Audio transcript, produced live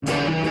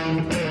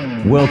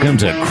Welcome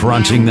to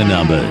Crunching the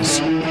Numbers,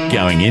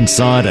 going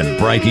inside and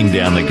breaking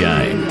down the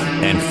game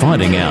and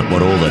finding out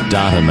what all the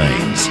data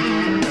means.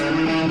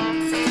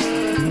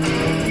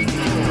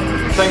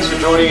 Thanks for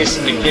joining us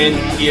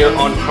again here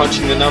on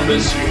Crunching the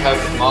Numbers. You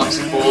have Mark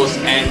Sapors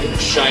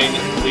and Shane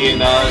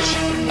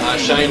Leonage.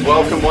 Shane,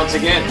 welcome once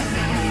again.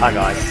 Hi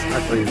guys,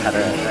 hopefully you've had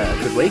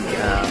a good week.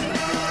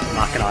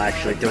 Mark and I are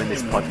actually doing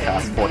this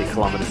podcast 40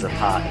 kilometres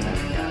apart,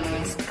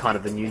 and it's kind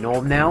of the new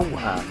norm now,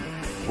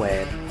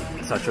 where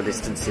social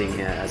distancing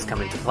has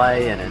come into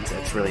play, and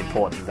it's really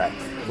important that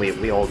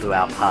we all do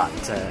our part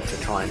to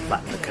try and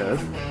flatten the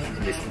curve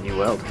in this new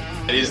world.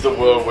 It is the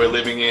world we're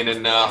living in,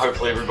 and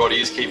hopefully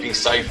everybody is keeping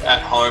safe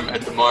at home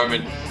at the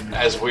moment,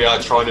 as we are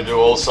trying to do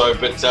also.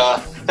 But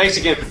thanks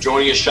again for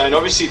joining us, Shane.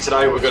 Obviously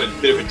today we've got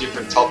a bit of a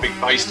different topic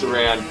based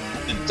around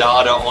the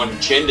data on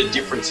gender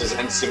differences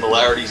and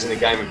similarities in the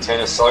game of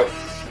tennis. So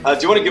do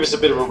you want to give us a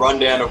bit of a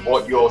rundown of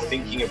what you're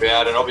thinking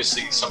about, and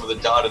obviously some of the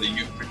data that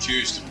you've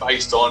produced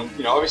based on,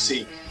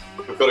 obviously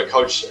we've got to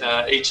coach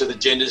each of the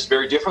genders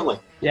very differently.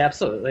 Yeah,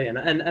 absolutely.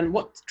 And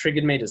what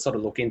triggered me to sort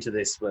of look into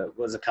this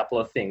was a couple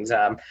of things.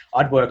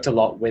 I'd worked a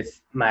lot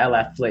with male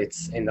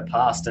athletes in the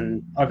past,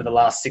 and over the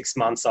last 6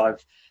 months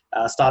I've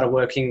started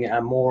working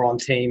more on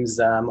teams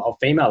of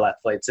female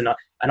athletes, and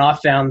I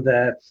found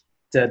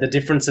the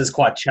differences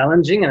quite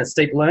challenging and a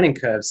steep learning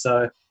curve.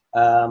 So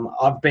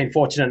I've been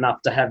fortunate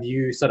enough to have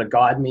you sort of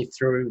guide me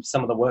through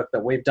some of the work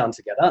that we've done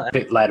together. A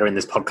bit later in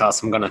this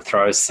podcast, I'm going to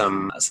throw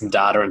some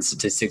data and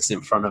statistics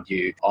in front of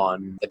you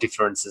on the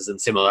differences and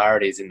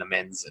similarities in the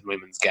men's and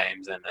women's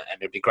games, and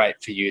it'd be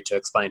great for you to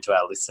explain to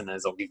our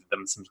listeners or give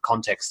them some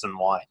context on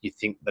why you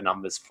think the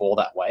numbers fall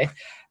that way.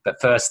 But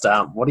first,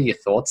 what are your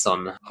thoughts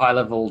on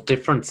high-level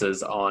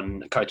differences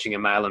on coaching a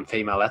male and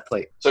female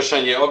athlete? So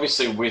Shane, yeah,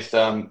 obviously with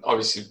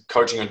obviously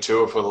coaching on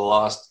tour for the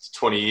last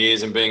 20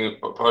 years and being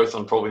both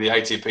on probably the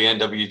ATP and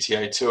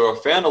WTA tour, I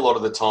found a lot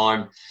of the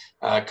time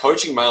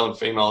coaching male and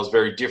female is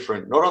very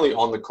different, not only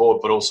on the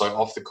court but also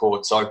off the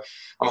court. So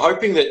I'm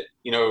hoping that,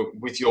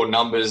 with your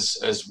numbers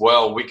as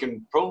well, we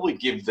can probably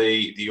give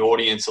the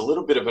audience a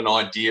little bit of an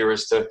idea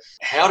as to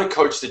how to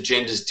coach the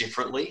genders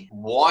differently,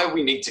 why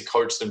we need to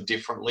coach them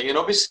differently, and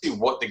obviously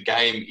what the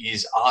game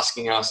is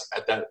asking us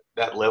at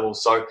that level.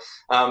 So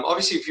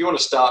obviously if you want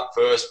to start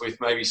first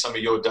with maybe some of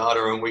your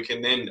data, and we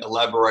can then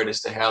elaborate as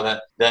to how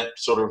that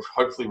sort of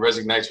hopefully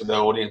resonates with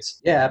our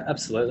audience. Yeah,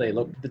 absolutely.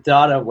 Look, the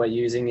data we're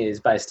using is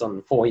based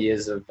on 4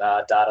 years of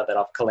data that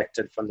I've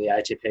collected from the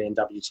ATP and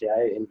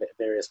WTA in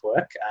various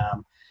work.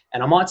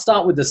 And I might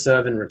start with the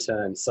serve and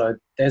return. So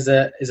there's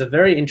a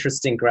very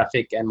interesting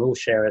graphic, and we'll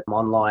share it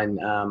online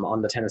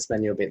on the Tennis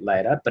Menu a bit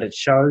later, but it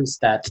shows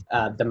that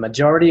the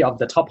majority of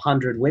the top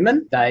 100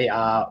 women, they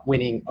are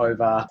winning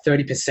over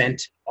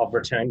 30% of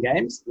return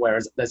games,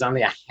 whereas there's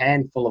only a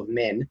handful of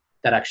men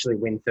that actually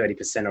win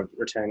 30% of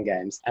return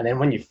games. And then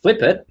when you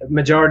flip it, the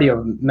majority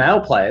of male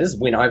players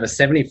win over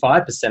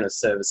 75% of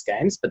service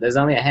games, but there's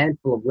only a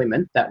handful of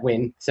women that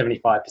win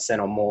 75%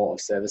 or more of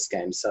service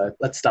games. So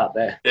let's start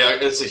there. Yeah,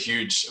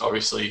 it's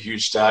obviously a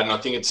huge stat, and I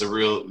think it's the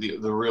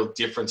real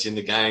difference in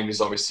the game is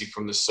obviously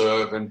from the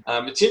serve. And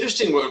it's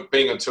interesting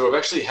being on tour. I've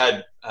actually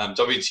had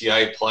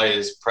WTA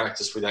players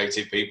practice with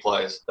ATP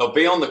players. They'll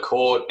be on the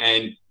court,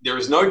 and there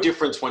is no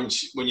difference when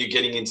you're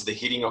getting into the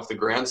hitting off the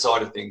ground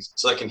side of things.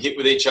 So they can hit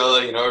with each other,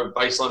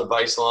 baseline to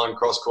baseline,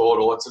 cross court,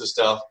 all that sort of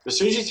stuff. But as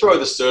soon as you throw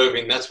the serve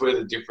in, that's where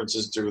the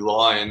differences do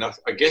lie. And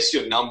I guess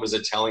your numbers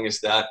are telling us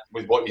that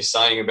with what you're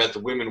saying about the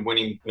women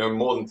winning,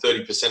 more than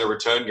 30% of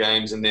return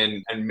games, and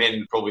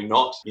men probably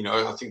not.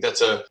 I think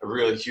that's a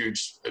really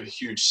huge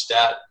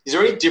stat. Is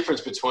there any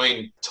difference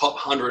between top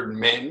 100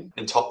 men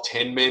and top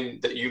 10 men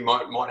that you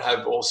might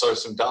have also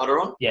some data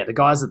on? Yeah, the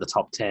guys at the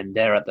top 10,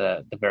 they're at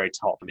the very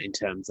top in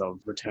terms of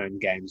return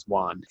games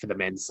won for the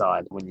men's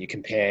side. When you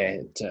compare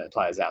to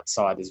players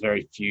outside, there's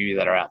very few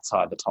that are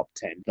outside the top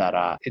 10 that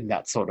are in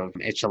that sort of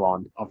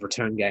echelon of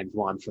return games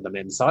won for the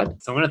men's side.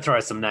 So I'm going to throw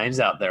some names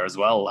out there as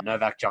well.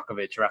 Novak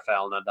Djokovic,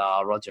 Rafael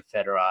Nadal, Roger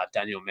Federer,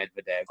 Daniel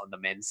Medvedev on the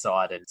men's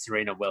side, and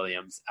Serena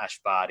Williams, Ash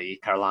Barty,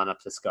 Karolina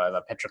Pliskova,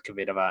 Petra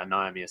Kvitova, and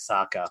Naomi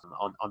Osaka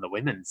on the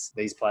women's.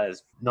 These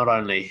players not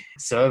only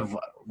serve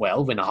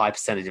well, win a high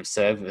percentage of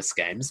service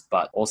games,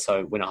 but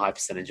also win a high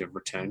percentage of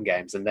return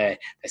games. And they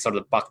sort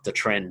of buck the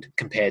trend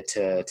compared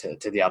to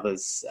the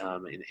others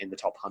in the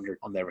top 100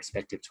 on their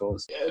respective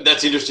tours. Yeah,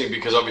 that's interesting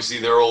because obviously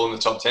they're all in the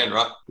top 10,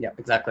 right? Yeah,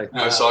 exactly.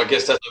 So I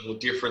guess that's the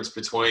difference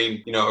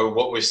between,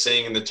 what we're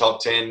seeing in the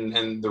top 10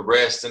 and the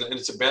rest. And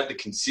it's about the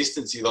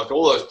consistency. Like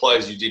all those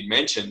players you did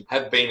mention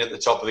have been at the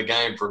top of the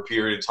game for a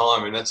period of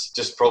time. And that's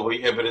just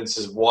probably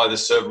evidences why the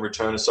serve and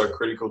return is so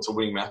critical to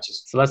winning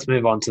matches. So let's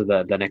move on to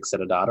the next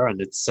set of data. And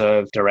standard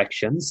serve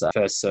directions,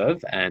 first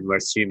serve, and we're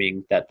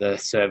assuming that the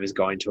serve is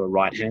going to a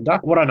right-hander.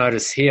 What I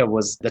noticed here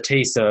was the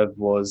T serve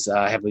was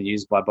heavily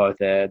used by both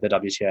the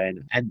WTA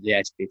and the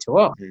ATP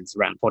Tour. And it's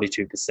around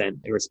 42%,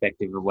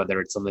 irrespective of whether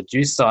it's on the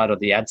juice side or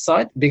the ad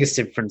side. The biggest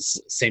difference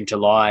seemed to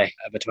lie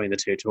between the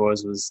two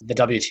tours was the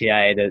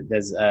WTA.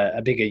 There's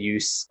a bigger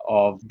use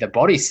of the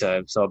body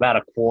serve, so about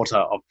a quarter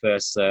of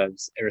first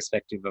serves,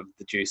 irrespective of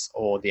the juice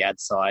or the ad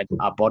side,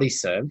 are body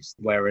serves,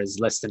 whereas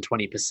less than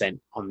 20%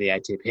 on the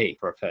ATP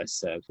for a first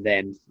serve.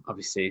 Then,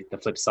 obviously, the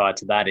flip side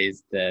to that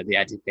is the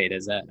ATP.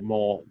 There's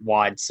more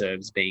wide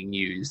serves being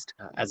used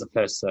as a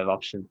first serve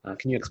option.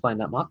 Can you explain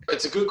that, Mark?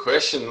 It's a good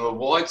question. The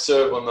wide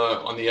serve on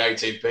the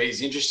ATP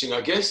is interesting.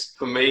 I guess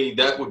for me,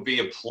 that would be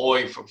a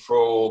ploy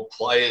for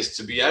players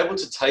to be able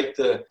to take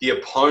the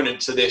opponent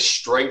to their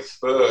strength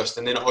first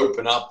and then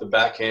open up the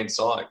backhand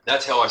side.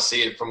 That's how I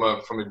see it from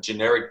a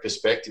generic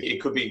perspective.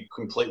 It could be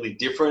completely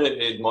different.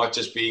 It might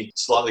just be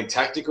slightly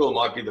tactical. It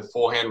might be the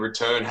forehand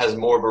return has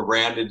more of a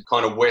rounded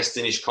kind of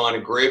westernish kind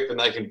of grip, and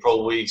they can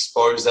probably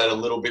expose that a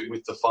little bit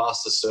with the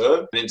faster serve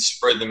and then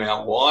spread them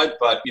out wide.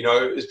 But,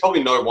 there's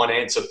probably no one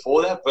answer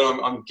for that, but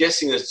I'm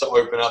guessing it's to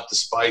open up the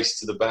space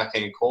to the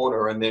backhand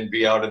corner and then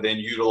be able to then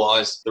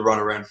utilize the run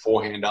around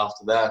forehand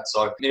after that.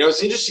 So,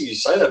 it's interesting you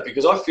say that,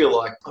 because I feel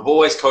like I've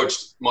always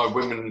coached my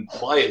women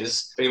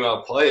players,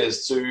 female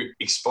players, to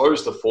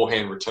expose the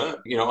forehand return,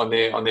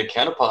 on their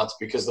counterparts,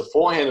 because the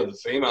forehand of the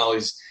female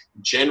is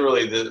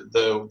generally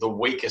the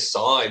weaker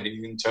side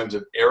in terms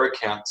of error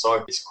count.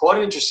 So it's quite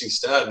an interesting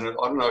stat, and I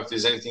don't know if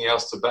there's anything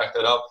else to back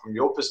that up from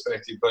your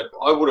perspective, but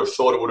I would have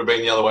thought it would have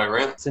been the other way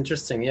around. It's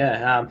interesting,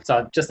 yeah.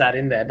 So just add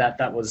in there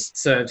that was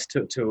serves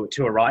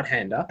to a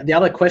right-hander. The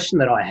other question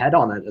that I had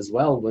on it as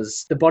well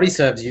was the body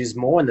serves used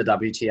more in the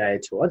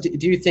WTA Tour.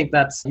 Do you think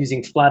that's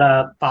using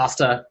flatter,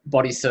 faster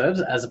body serves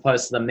as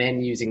opposed to the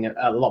men using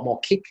a lot more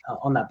kick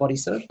on that body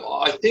serve?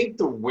 I think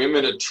the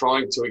women are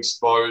trying to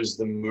expose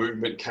the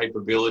movement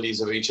capability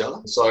of each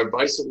other. So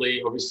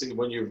basically, obviously,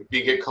 when you're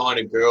bigger kind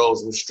of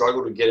girls will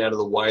struggle to get out of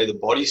the way of the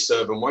body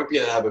serve and won't be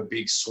able to have a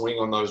big swing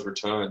on those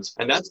returns.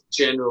 And that's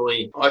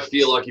generally, I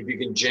feel like if you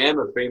can jam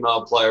a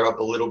female player up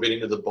a little bit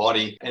into the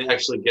body and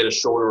actually get a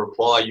shorter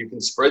reply, you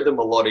can spread them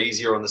a lot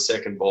easier on the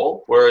second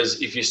ball.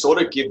 Whereas if you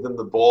sort of give them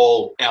the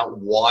ball out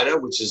wider,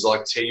 which is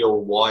like T or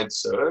wide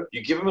serve,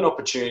 you give them an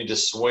opportunity to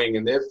swing.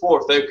 And therefore,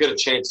 if they've got a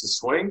chance to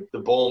swing, the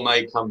ball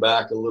may come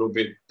back a little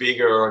bit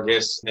bigger, I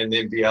guess, and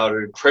then be able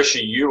to pressure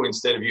you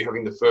instead of you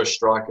having the first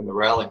strike in the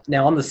rally.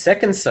 Now, on the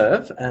second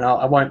serve, and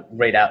I won't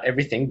read out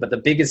everything, but the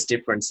biggest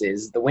difference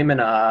is the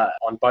women are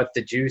on both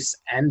the juice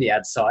and the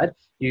ad side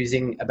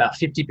using about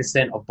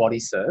 50% of body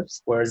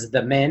serves, whereas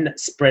the men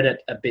spread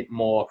it a bit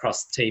more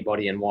across T,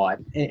 body and wide.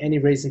 Any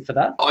reason for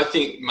that? I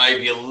think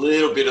maybe a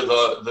little bit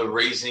of the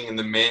reasoning in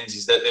the men's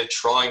is that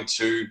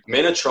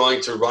men are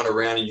trying to run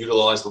around and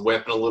utilize the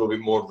weapon a little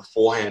bit more of the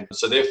forehand.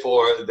 So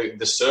therefore,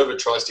 the server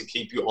tries to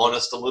keep you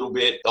honest a little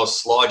bit. They'll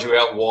slide you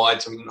out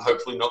wide to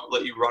hopefully not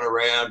let you run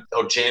around.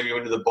 They'll jam you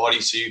into the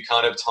body so you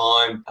can't have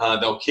time.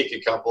 They'll kick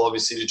a couple,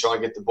 obviously, to try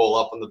and get the ball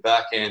up on the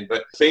backhand.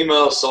 But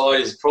female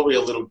side is probably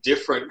a little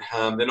different.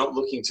 They're not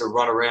looking to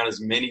run around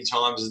as many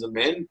times as the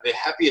men. They're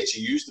happier to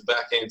use the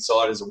backhand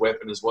side as a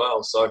weapon as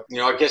well. So,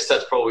 I guess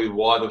that's probably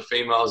why the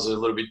females are a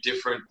little bit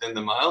different than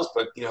the males.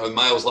 But, the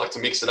males like to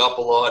mix it up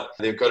a lot.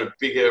 They've got a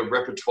bigger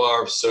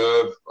repertoire of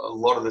serve a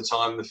lot of the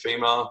time, the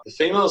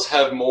females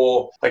have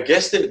more, I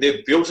guess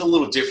they're built a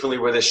little differently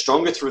where they're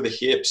stronger through the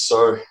hips.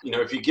 So,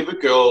 if you give a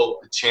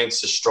girl a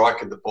chance to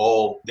strike at the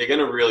ball, they're going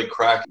to really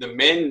crack. The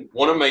men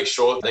want to make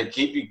sure they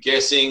keep you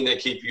guessing, they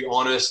keep you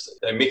honest,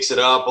 they mix it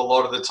up a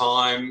lot of the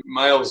time.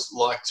 Males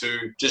like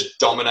to just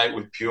dominate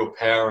with pure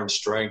power and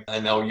strength,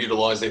 and they'll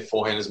utilize their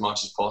forehand as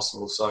much as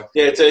possible. So,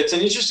 yeah, it's an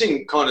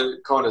interesting kind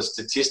of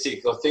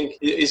statistic. I think,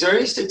 is there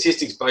any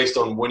statistics based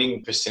on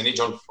winning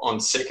percentage on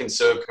second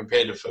serve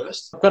compared to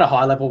first? I've got a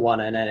high level one,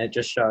 and it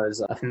just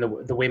shows I think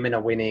the women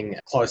are winning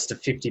close to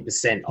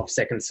 50% of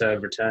second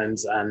serve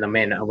returns, and the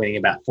men are winning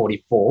about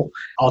 44%.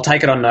 I'll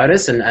take it on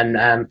notice,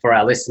 and for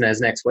our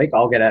listeners next week,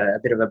 I'll get a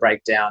bit of a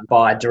breakdown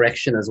by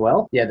direction as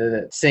well. Yeah,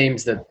 it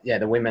seems that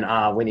the women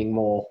are winning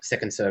more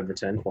second serve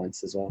return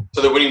points as well.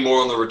 So they're winning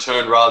more on the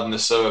return rather than the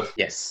serve?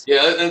 Yes.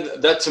 Yeah,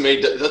 and that to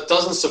me, that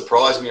doesn't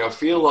surprise me. I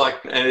feel like,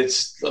 and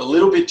it's a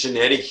little bit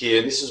genetic here,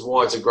 and this is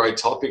why it's a great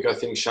topic, I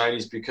think, Shane,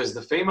 is because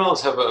the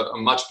females have a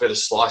much better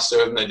slice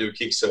serve than they do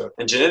kick serve.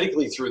 And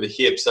genetically through the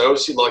hips, they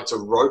obviously like to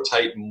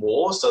rotate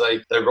more, so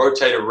they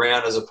rotate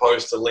around as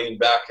opposed to lean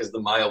back as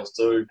the males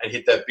do and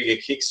hit that bigger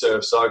kick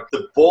serve. So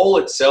the ball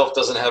itself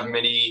doesn't have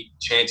many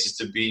chances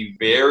to be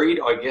varied,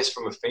 I guess,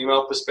 from a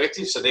female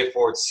perspective, so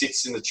therefore it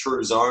sits in the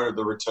true zone zone of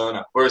the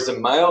returner, whereas the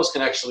males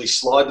can actually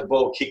slide the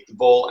ball, kick the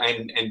ball,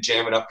 and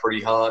jam it up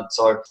pretty hard.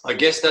 So I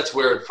guess that's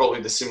where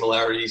probably the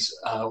similarities,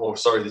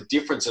 the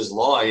differences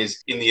lie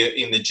is in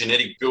the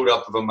genetic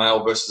build-up of a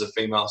male versus a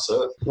female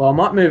serve. Well, I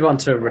might move on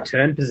to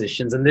return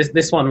positions, and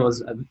this one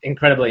was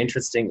incredibly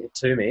interesting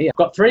to me. I've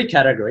got three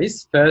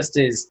categories. First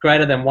is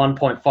greater than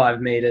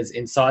 1.5 meters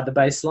inside the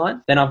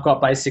baseline. Then I've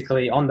got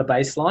basically on the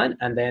baseline,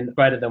 and then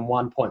greater than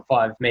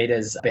 1.5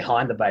 meters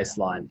behind the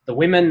baseline. The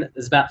women,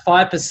 there's about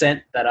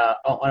 5% that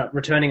are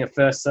returning a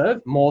first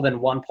serve more than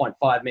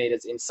 1.5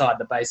 meters inside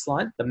the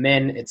baseline. The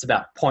men, it's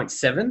about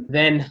 0.7.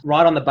 Then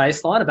right on the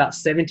baseline, about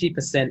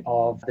 70%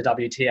 of the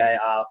WTA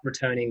are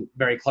returning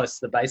very close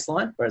to the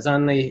baseline, whereas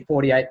only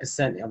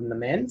 48% of the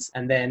men's.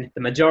 And then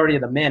the majority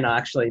of the men are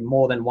actually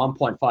more than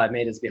 1.5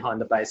 meters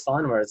behind the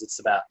baseline, whereas it's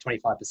about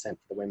 25% for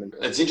the women.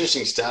 It's an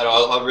interesting stat.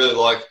 I really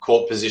like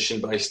court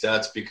position-based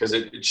stats because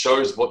it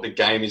shows what the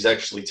game is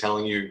actually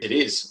telling you it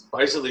is.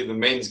 Basically, the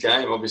men's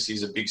game obviously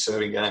is a big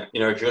serving game.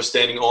 You know, if you're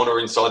standing on or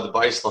inside the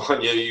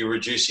baseline, you're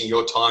reducing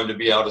your time to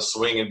be able to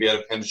swing and be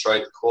able to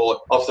penetrate the court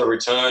off the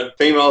return.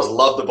 Females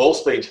love the ball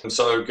speed. And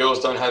so girls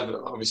don't have,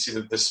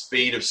 obviously, the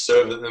speed of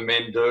serve that the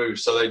men do.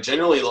 So they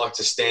generally like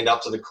to stand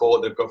up to the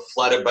court. They've got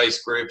flatter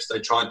base grips. They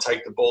try and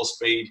take the ball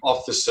speed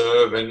off the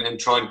serve and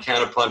try and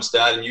counterpunch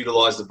that and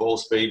utilize the ball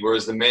speed,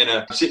 whereas the men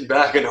are sitting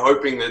back and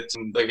hoping that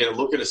they get a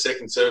look at a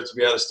second serve to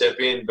be able to step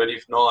in. But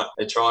if not,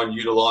 they try and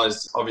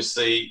utilize,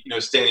 obviously,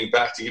 standing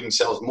back to give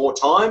themselves more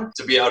time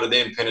to be able to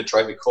then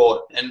penetrate the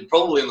court. And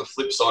probably on the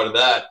flip side of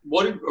that,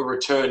 what a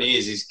return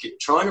is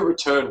trying to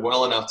return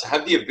well enough to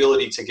have the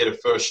ability to get a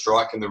first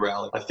strike in the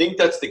rally. I think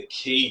that's the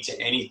key to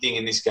anything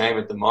in this game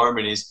at the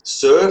moment is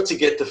serve to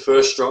get the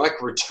first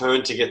strike,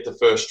 return to get the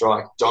first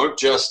strike. Don't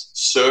just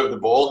serve the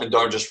ball and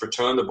don't just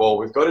return the ball.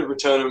 We've got to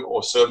return them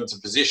or serve them to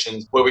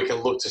positions where we can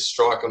look to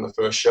strike on the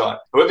first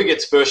shot. Whoever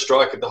gets first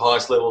strike at the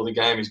highest level of the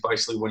game is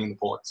basically winning the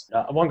points.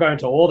 I won't go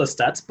into all the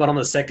stats, but on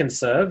the second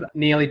serve,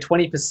 nearly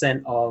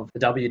 20% of the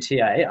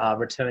WTA are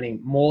returning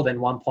more than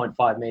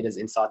 1.5 meters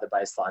inside the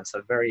baseline.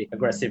 So very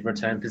aggressive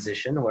return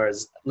position,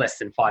 whereas less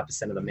than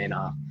 5% of the men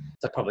are.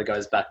 That probably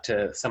goes back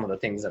to some of the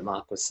things that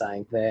Mark was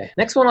saying there.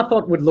 Next one I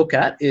thought we'd look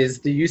at is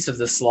the use of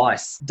the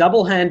slice.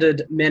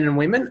 Double-handed men and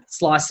women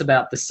slice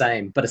about the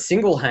same, but a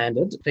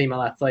single-handed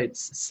female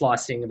athletes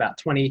slicing about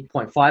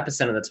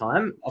 20.5% of the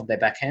time of their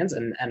backhands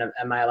and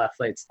a male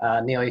athletes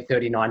nearly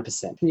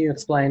 39%. Can you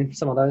explain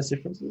some of those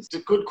differences? It's a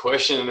good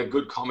question and a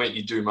good comment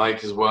you do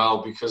make as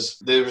well, because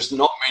there's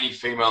not many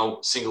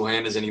female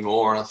single-handers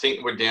anymore. And I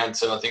think we're down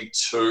to,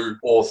 2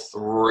 or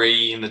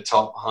 3 in the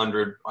top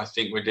 100. I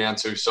think we're down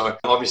to. So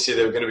obviously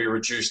there are going to be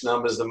reduced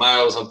numbers. The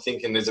males, I'm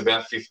thinking there's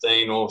about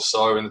 15 or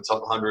so in the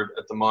top 100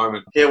 at the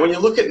moment. Yeah, when you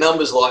look at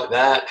numbers like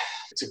that,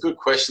 it's a good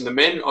question. The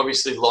men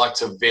obviously like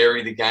to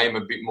vary the game a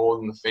bit more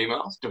than the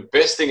females. The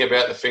best thing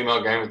about the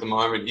female game at the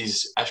moment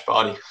is Ash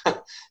Barty.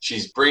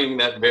 She's bringing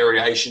that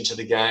variation to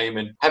the game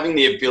and having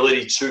the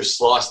ability to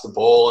slice the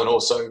ball and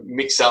also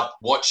mix up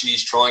what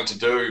she's trying to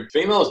do.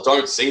 Females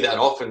don't see that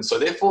often, so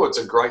therefore it's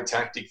a great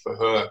tactic for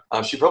her.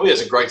 She probably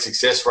has a great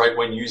success rate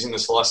when using the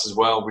slice as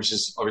well, which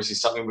is obviously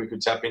something we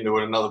could tap into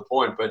at another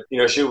point. But,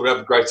 she would have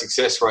a great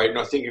success rate. And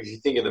I think if you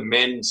think of the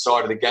men's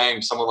side of the game,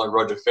 someone like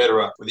Roger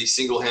Federer with his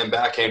single-hand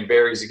backhand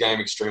varies the game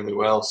extremely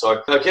well.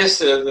 So I guess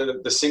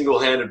the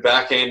single-handed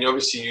backhand,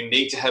 obviously you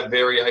need to have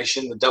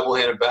variation. The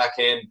double-handed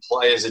backhand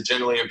players are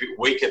generally a bit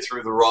weaker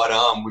through the right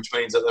arm, which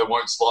means that they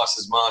won't slice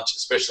as much,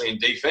 especially in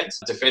defense.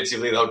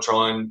 Defensively, they'll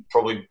try and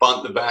probably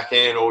bunt the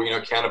backhand or,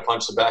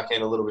 counter-punch the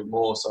backhand a little bit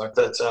more. So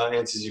that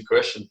answers your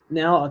question.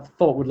 Now I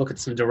thought we'd look at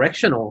some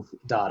directional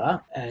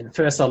data. And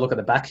first I'll look at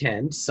the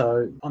backhand.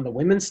 So on the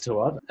women's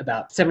tour,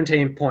 about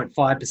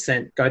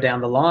 17.5% go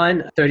down the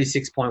line,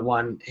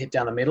 36.1 hit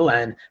down the middle,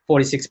 and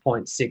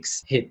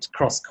 46.6 hit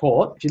cross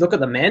court. If you look at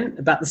the men,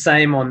 about the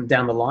same on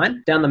down the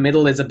line. Down the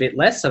middle is a bit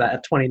less, about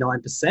at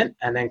 29%,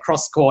 and then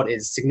cross court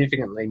is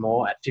significantly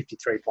more at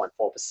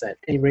 53.4%.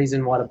 Any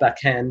reason why the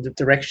backhand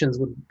directions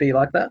would be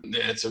like that?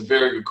 Yeah, it's a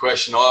very good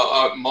question.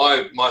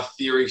 My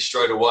theory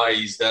straight away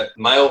is that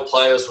male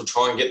players will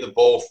try and get the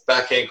ball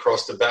backhand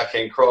cross to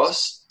backhand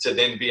cross to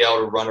then be able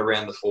to run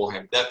around the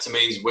forehand. That to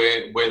me is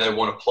where they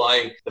want to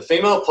play. The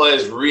female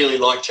players really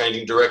like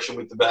changing direction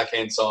with the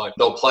backhand side.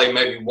 They'll play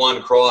maybe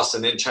one cross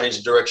and then change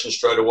the direction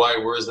straight away,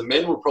 whereas the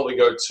men will probably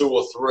go 2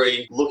 or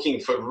 3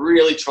 looking for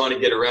really trying to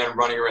get around and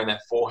running around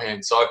that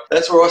forehand. So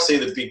that's where I see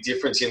the big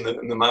difference in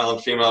the male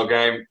and female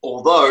game.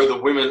 Although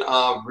the women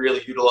are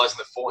really utilising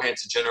the forehand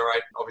to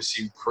generate,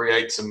 obviously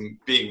create some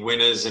big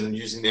winners and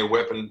using their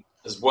weapon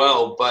as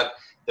well. But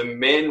the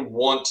men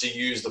want to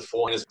use the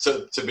forehand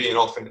to be an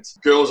offense.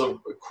 Girls are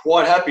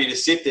quite happy to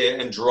sit there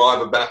and drive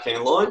a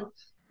backhand line,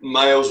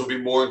 males will be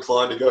more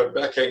inclined to go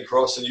backhand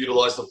cross and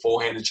utilize the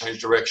forehand to change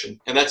direction.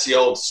 And that's the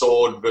old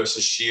sword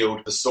versus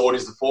shield. The sword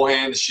is the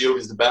forehand, the shield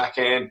is the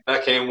backhand.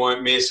 Backhand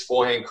won't miss,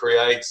 forehand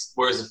creates,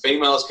 whereas the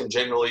females can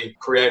generally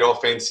create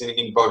offense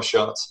in both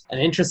shots. And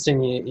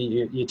interesting,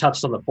 you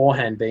touched on the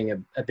forehand being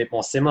a bit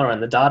more similar,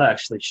 and the data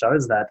actually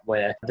shows that,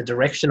 where the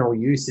directional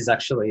use is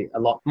actually a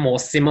lot more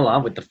similar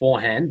with the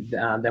forehand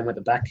than with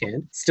the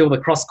backhand. Still, the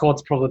cross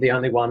court's probably the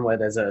only one where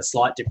there's a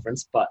slight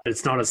difference, but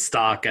it's not as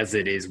stark as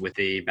it is with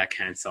the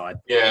backhand side.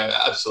 Yeah,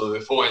 absolutely.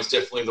 The forehand's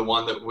definitely the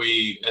one that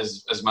we,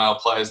 as male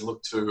players,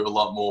 look to a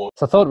lot more.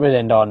 So I thought we'd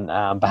end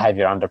on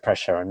behaviour under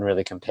pressure and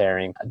really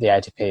comparing the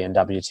ATP and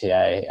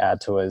WTA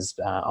tours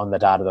on the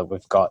data that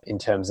we've got in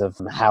terms of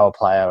how a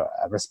player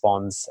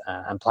responds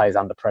and plays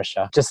under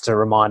pressure. Just to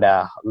remind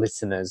our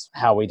listeners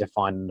how we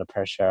define under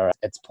pressure,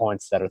 it's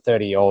points that are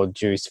 30 or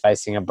deuce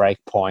facing a break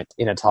point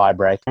in a tie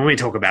break. When we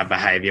talk about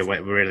behaviour,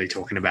 we're really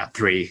talking about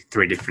three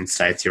different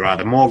states. You're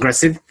either more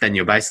aggressive than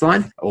your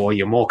baseline, or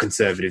you're more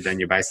conservative than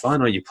your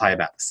baseline, or you play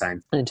about the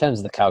same. In terms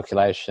of the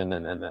calculation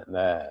and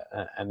the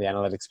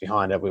analytics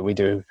behind it, we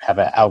do have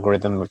an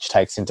algorithm which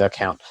takes into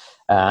account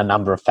a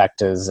number of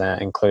factors,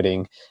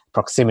 including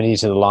proximity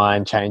to the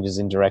line, changes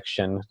in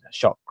direction,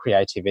 shot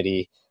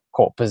creativity,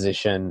 court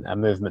position,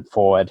 movement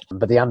forward.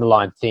 But the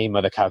underlying theme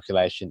of the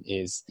calculation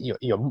is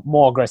you're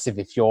more aggressive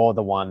if you're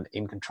the one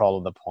in control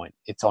of the point.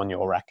 It's on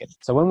your racket.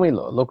 So when we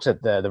looked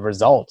at the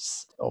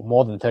results,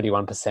 more than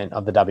 31%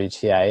 of the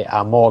WTA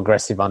are more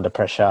aggressive under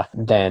pressure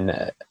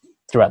than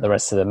throughout the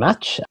rest of the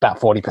match. About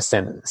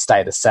 40%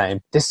 stay the same.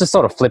 This just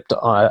sort of flipped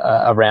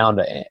around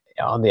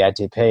on the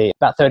ATP.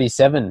 About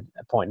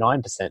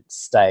 37.9%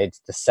 stayed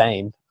the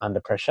same under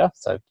pressure,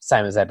 so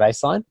same as their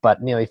baseline,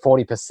 but nearly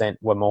 40%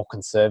 were more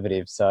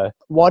conservative. So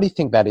why do you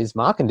think that is,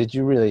 Mark? And did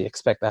you really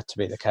expect that to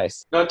be the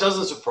case? No, it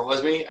doesn't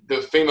surprise me. The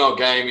female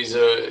game is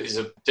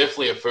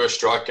definitely a first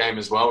strike game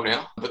as well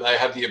now, but they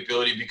have the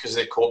ability, because of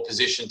their court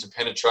position, to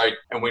penetrate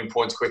and win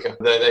points quicker.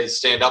 They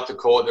stand up the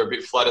court, they're a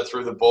bit flatter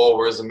through the ball,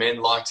 whereas the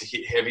men like to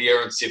hit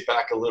heavier and sit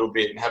back a little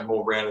bit and have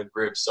more rounded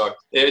grips. So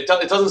yeah, it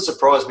doesn't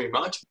surprise me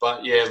much,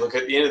 but yeah, look,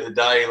 at the end of the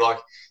day, like,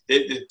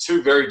 they're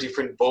two very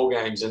different ball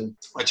games, and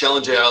I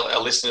challenge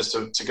our listeners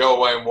to go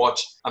away and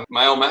watch a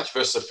male match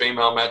versus a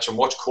female match and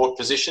watch court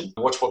position,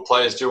 watch what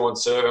players do on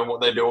serve and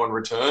what they do on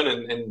return,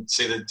 and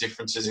see the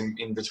differences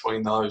in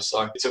between those.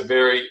 So it's a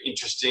very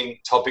interesting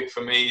topic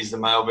for me, is the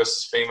male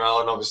versus female,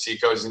 and obviously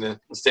it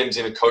stems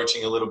into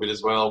coaching a little bit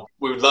as well.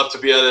 We would love to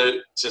be able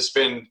to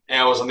spend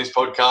hours on this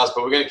podcast,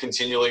 but we're going to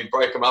continually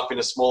break them up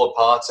into smaller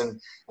parts and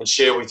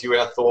share with you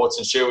our thoughts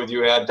and share with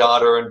you our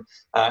data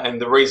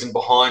and the reason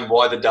behind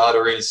why the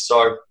data is.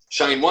 So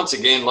Shane, once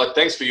again,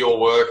 thanks for your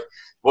work.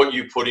 What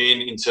you put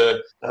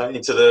into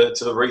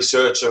the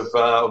research of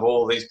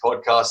all of these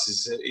podcasts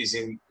is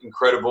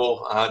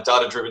incredible.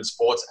 Data-driven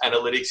sports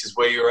analytics is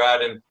where you're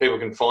at, and people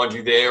can find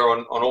you there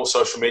on all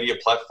social media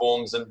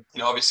platforms. And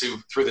obviously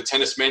through the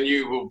Tennis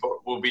Menu,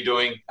 we'll be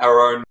doing our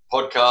own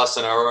podcast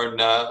and our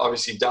own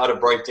obviously data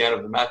breakdown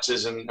of the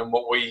matches and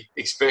what we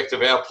expect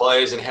of our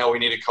players and how we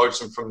need to coach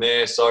them from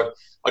there. So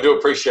I do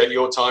appreciate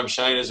your time,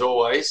 Shane, as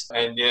always.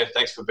 And yeah,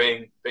 thanks for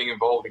being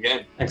involved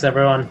again. Thanks,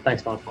 everyone.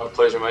 Thanks, Mark. My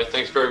pleasure, mate.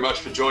 Thanks very much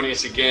for joining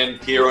us again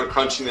here on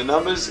Crunching the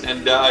Numbers.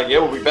 And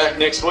we'll be back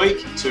next week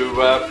to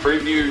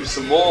preview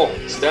some more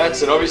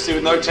stats. And obviously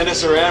with no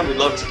tennis around, we'd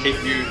love to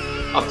keep you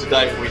up to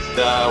date with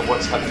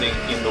what's happening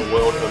in the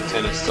world of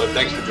tennis. So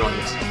thanks for joining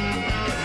us.